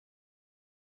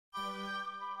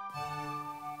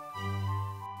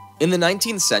In the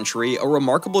 19th century, a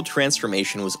remarkable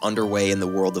transformation was underway in the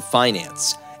world of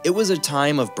finance. It was a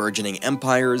time of burgeoning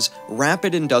empires,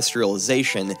 rapid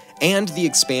industrialization, and the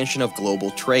expansion of global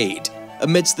trade.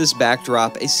 Amidst this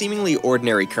backdrop, a seemingly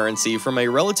ordinary currency from a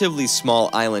relatively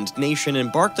small island nation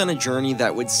embarked on a journey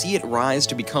that would see it rise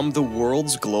to become the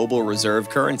world's global reserve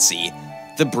currency,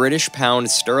 the British pound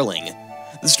sterling.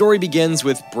 The story begins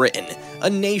with Britain, a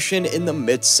nation in the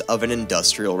midst of an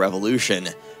industrial revolution.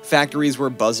 Factories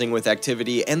were buzzing with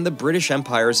activity, and the British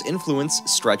Empire's influence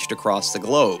stretched across the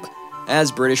globe.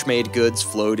 As British-made goods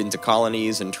flowed into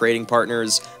colonies and trading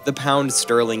partners, the pound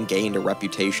sterling gained a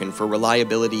reputation for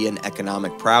reliability and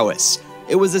economic prowess.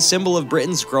 It was a symbol of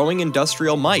Britain's growing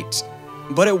industrial might.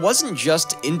 But it wasn't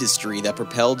just industry that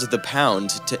propelled the pound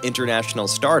to international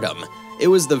stardom. It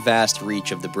was the vast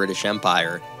reach of the British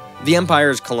Empire. The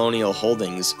empire's colonial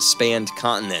holdings spanned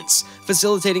continents,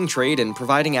 facilitating trade and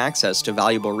providing access to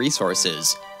valuable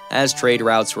resources. As trade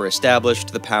routes were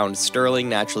established, the pound sterling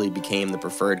naturally became the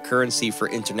preferred currency for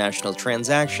international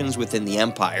transactions within the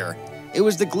empire. It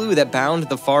was the glue that bound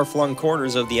the far-flung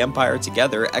corners of the empire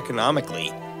together economically.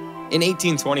 In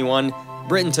 1821,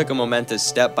 Britain took a momentous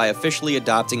step by officially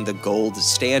adopting the gold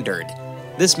standard.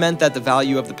 This meant that the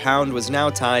value of the pound was now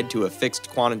tied to a fixed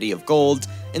quantity of gold,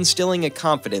 instilling a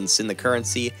confidence in the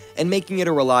currency and making it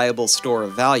a reliable store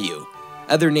of value.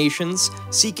 Other nations,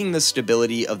 seeking the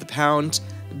stability of the pound,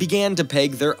 began to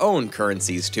peg their own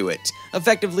currencies to it,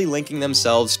 effectively linking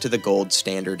themselves to the gold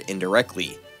standard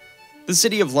indirectly. The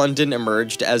City of London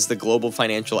emerged as the global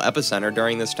financial epicenter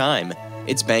during this time.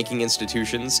 Its banking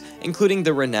institutions, including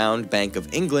the renowned Bank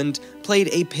of England, played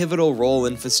a pivotal role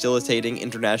in facilitating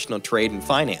international trade and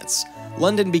finance.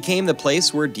 London became the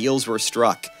place where deals were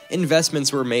struck,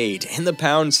 investments were made, and the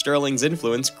pound sterling's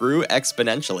influence grew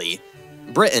exponentially.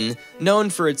 Britain, known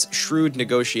for its shrewd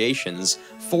negotiations,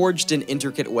 forged an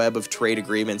intricate web of trade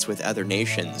agreements with other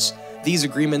nations. These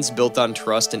agreements, built on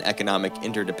trust and economic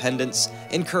interdependence,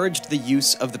 encouraged the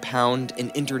use of the pound in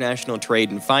international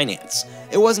trade and finance.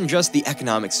 It wasn't just the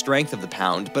economic strength of the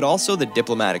pound, but also the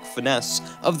diplomatic finesse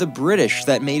of the British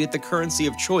that made it the currency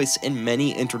of choice in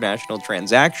many international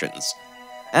transactions.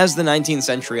 As the 19th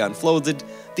century unfolded,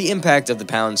 the impact of the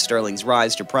pound sterling's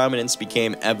rise to prominence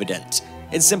became evident.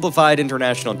 It simplified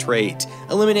international trade,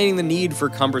 eliminating the need for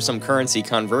cumbersome currency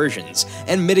conversions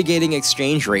and mitigating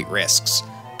exchange rate risks.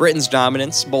 Britain's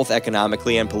dominance, both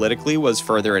economically and politically, was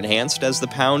further enhanced as the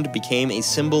pound became a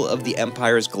symbol of the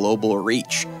empire's global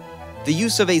reach. The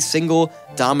use of a single,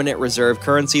 dominant reserve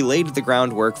currency laid the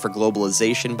groundwork for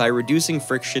globalization by reducing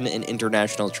friction in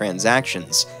international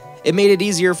transactions. It made it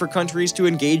easier for countries to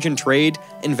engage in trade,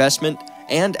 investment,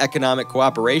 and economic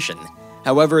cooperation.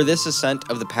 However, this ascent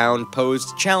of the pound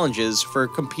posed challenges for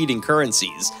competing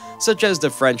currencies, such as the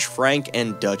French franc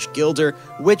and Dutch guilder,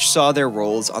 which saw their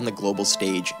roles on the global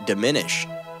stage diminish.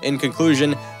 In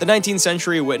conclusion, the 19th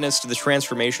century witnessed the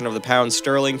transformation of the pound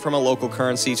sterling from a local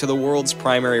currency to the world's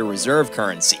primary reserve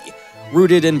currency.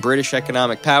 Rooted in British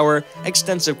economic power,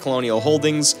 extensive colonial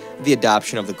holdings, the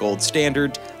adoption of the gold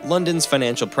standard, London's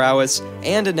financial prowess,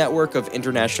 and a network of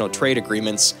international trade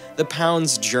agreements, the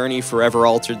pound's journey forever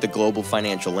altered the global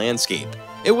financial landscape.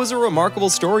 It was a remarkable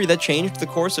story that changed the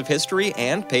course of history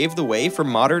and paved the way for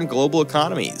modern global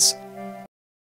economies.